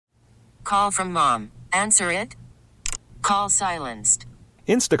Call from mom. Answer it. Call silenced.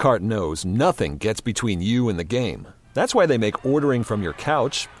 Instacart knows nothing gets between you and the game. That's why they make ordering from your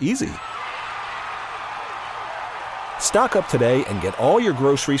couch easy. Stock up today and get all your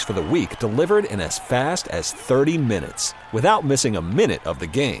groceries for the week delivered in as fast as 30 minutes without missing a minute of the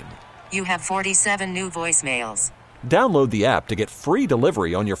game. You have 47 new voicemails. Download the app to get free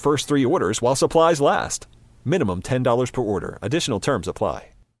delivery on your first 3 orders while supplies last. Minimum $10 per order. Additional terms apply.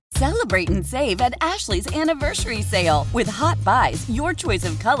 Celebrate and save at Ashley's Anniversary Sale. With Hot Buys, your choice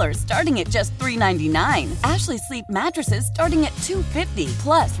of colors starting at just $3.99. Ashley Sleep mattresses starting at $2.50.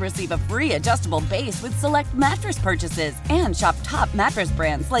 Plus, receive a free adjustable base with select mattress purchases. And shop top mattress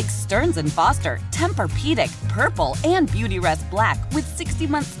brands like Stearns & Foster, Tempur-Pedic, Purple, and Beautyrest Black with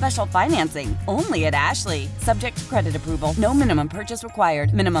 60-month special financing. Only at Ashley. Subject to credit approval. No minimum purchase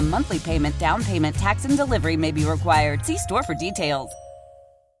required. Minimum monthly payment, down payment, tax, and delivery may be required. See store for details.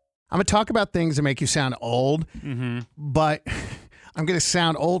 I'm going to talk about things that make you sound old, but I'm going to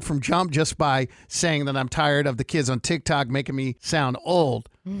sound old from jump just by saying that I'm tired of the kids on TikTok making me sound old.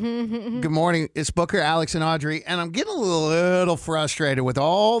 Good morning. It's Booker, Alex, and Audrey, and I'm getting a little frustrated with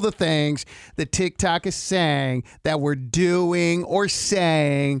all the things that TikTok is saying that we're doing or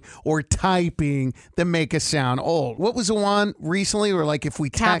saying or typing that make us sound old. What was the one recently where, like, if we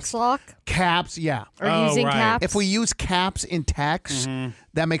text... Caps lock? Caps, yeah. Or using caps? If we use caps in text,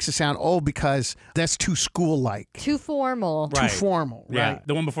 that makes it sound old because that's too school-like. Too formal. Too formal, Yeah. right?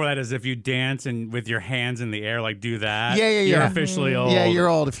 The one before that is if you dance and with your hands in the air, like do that. Yeah. You're officially old. Yeah,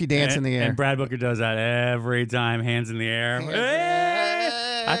 you're old if you dance in the air. And Brad Booker does that every time, hands in the air.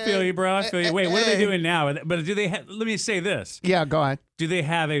 Hey! I feel you, bro. I feel you. Wait, what are they doing now? But do they? Let me say this. Yeah, go ahead. Do they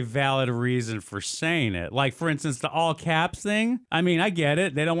have a valid reason for saying it? Like, for instance, the all caps thing? I mean, I get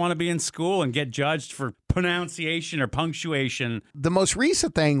it. They don't want to be in school and get judged for pronunciation or punctuation. The most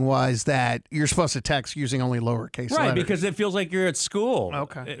recent thing was that you're supposed to text using only lowercase Right, letters. because it feels like you're at school.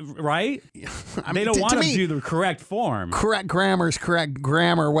 Okay. Right? I They mean, don't want to me, do the correct form. correct grammar is correct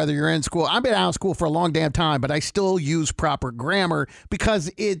grammar, whether you're in school. I've been out of school for a long damn time, but I still use proper grammar because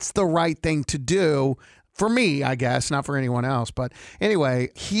it's the right thing to do. For me, I guess, not for anyone else. But anyway,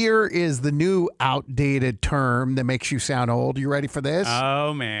 here is the new outdated term that makes you sound old. You ready for this?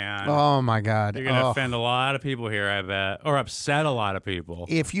 Oh, man. Oh, my God. You're going to offend a lot of people here, I bet, or upset a lot of people.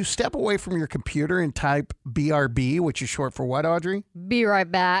 If you step away from your computer and type BRB, which is short for what, Audrey? Be right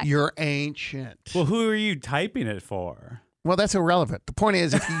back. You're ancient. Well, who are you typing it for? Well, that's irrelevant. The point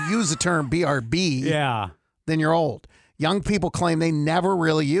is, if you use the term BRB, then you're old. Young people claim they never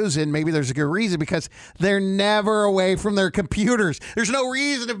really use it, and maybe there's a good reason because they're never away from their computers. There's no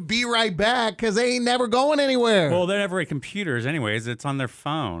reason to be right back because they ain't never going anywhere. Well, they're never at computers anyways. It's on their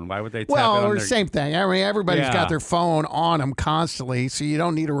phone. Why would they tap it Well, on or their... same thing. I mean, everybody's got their phone on them constantly, so you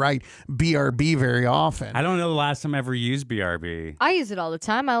don't need to write BRB very often. I don't know the last time I ever used BRB. I use it all the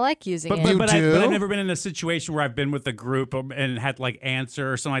time. I like using it. But I've never been in a situation where I've been with a group and had to, like,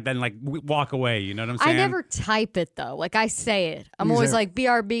 answer or something like that and, like, walk away. You know what I'm saying? I never type it, though. Like, I say it. I'm always like,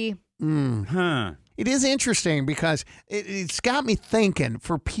 BRB. It is interesting because it's got me thinking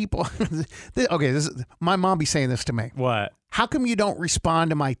for people. Okay, my mom be saying this to me. What? How come you don't respond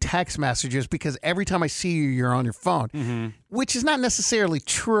to my text messages? Because every time I see you, you're on your phone, which is not necessarily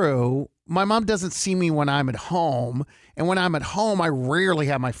true. My mom doesn't see me when I'm at home. And when I'm at home, I rarely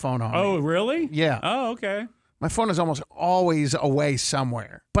have my phone on me. Oh, really? Yeah. Oh, okay. My phone is almost always away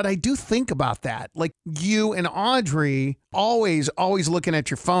somewhere. But I do think about that. Like you and Audrey, always looking at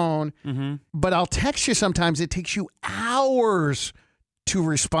your phone. But I'll text you sometimes. It takes you hours to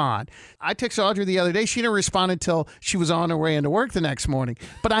respond. I texted Audrey the other day. She didn't respond until she was on her way into work the next morning.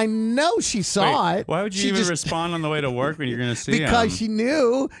 But I know she saw it. Why would you even respond on the way to work when you're going to see because him? she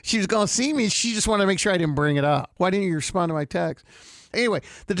knew she was going to see me. She just wanted to make sure I didn't bring it up. Why didn't you respond to my text? Anyway,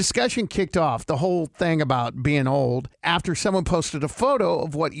 the discussion kicked off, the whole thing about being old, after someone posted a photo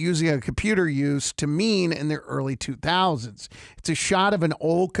of what using a computer used to mean in the early 2000s. It's a shot of an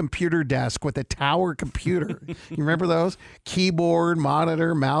old computer desk with a tower computer. You remember those? Keyboard,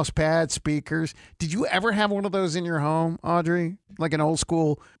 monitor, mouse pad, speakers. Did you ever have one of those in your home, Audrey? Like an old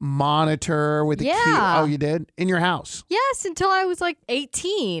school monitor with a key? Oh, you did? In your house? Yes, until I was like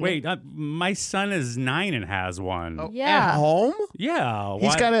 18. Wait, my son is 9 and has one. At home? Yeah. Yeah.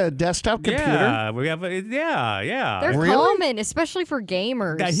 He's got a desktop computer? Yeah, we have yeah. They're Really? common, especially for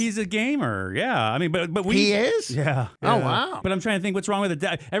gamers. That he's a gamer. Yeah. I mean, but we. He is? Yeah. Oh, yeah. wow. But I'm trying to think what's wrong with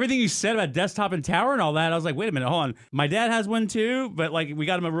it. Everything you said about desktop and tower and all that, I was like, wait a minute, hold on. My dad has one too, but like we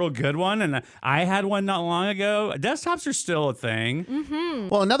got him a real good one, and I had one not long ago. Desktops are still a thing. Mm-hmm.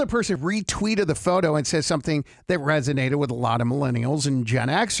 Well, another person retweeted the photo and says something that resonated with a lot of millennials and Gen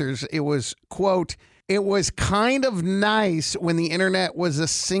Xers. It was, quote, "It was kind of nice when the internet was a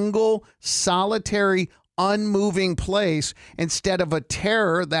single, solitary, unmoving place instead of a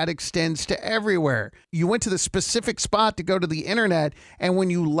terror that extends to everywhere. You went to the specific spot to go to the internet, and when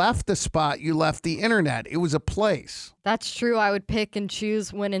you left the spot, you left the internet. It was a place." That's true. I would pick and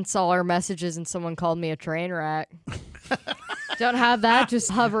choose when installer messages and someone called me a train wreck. Don't have that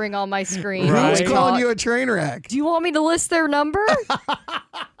just hovering on my screen. Right. Who's calling you a train wreck? Do you want me to list their number?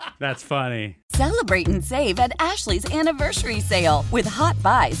 That's funny. Celebrate and save at Ashley's Anniversary Sale. With Hot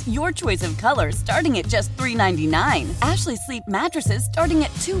Buys, your choice of colors starting at just $3.99. Ashley Sleep mattresses starting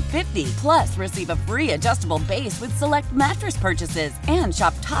at $2.50. Plus, receive a free adjustable base with select mattress purchases. And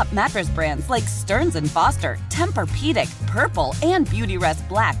shop top mattress brands like Stearns & Foster, Tempur-Pedic, Purple, and Beautyrest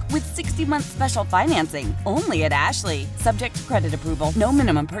Black with 60-month special financing. Only at Ashley. Subject to credit approval. No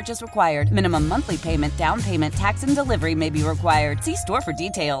minimum purchase required. Minimum monthly payment, down payment, tax, and delivery may be required. See store for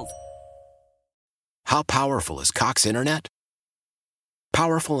details. How powerful is Cox Internet?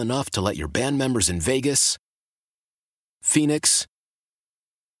 Powerful enough to let your band members in Vegas, Phoenix,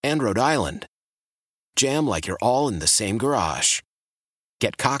 and Rhode Island jam like you're all in the same garage.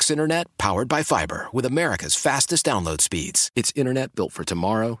 Get Cox Internet powered by fiber with America's fastest download speeds. It's internet built for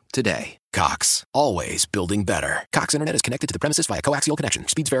tomorrow, today. Cox, always building better. Cox Internet is connected to the premises via coaxial connection.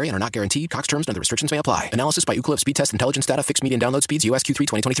 Speeds vary and are not guaranteed. Cox terms and other restrictions may apply. Analysis by Ookla Speed Test Intelligence Data. Fixed median download speeds. US Q3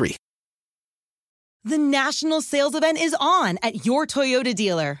 2023. The national sales event is on at your Toyota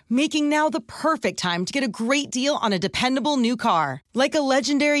dealer, making now the perfect time to get a great deal on a dependable new car. Like a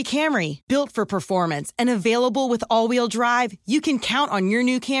legendary Camry, built for performance and available with all-wheel drive, you can count on your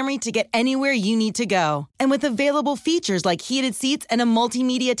new Camry to get anywhere you need to go. And with available features like heated seats and a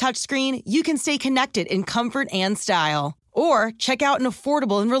multimedia touchscreen, you can stay connected in comfort and style. Or check out an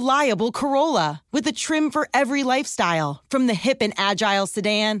affordable and reliable Corolla with a trim for every lifestyle. From the hip and agile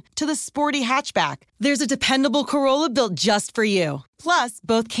sedan to the sporty hatchback, there's a dependable Corolla built just for you. Plus,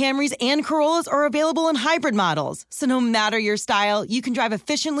 both Camrys and Corollas are available in hybrid models, so no matter your style, you can drive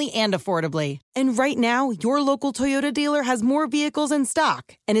efficiently and affordably. And right now, your local Toyota dealer has more vehicles in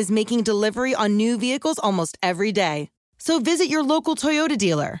stock and is making delivery on new vehicles almost every day. So visit your local Toyota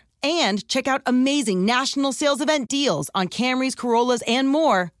dealer. And check out amazing national sales event deals on Camrys, Corollas, and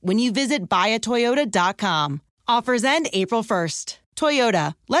more when you visit buyatoyota.com. Offers end April 1st.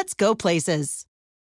 Toyota, let's go places.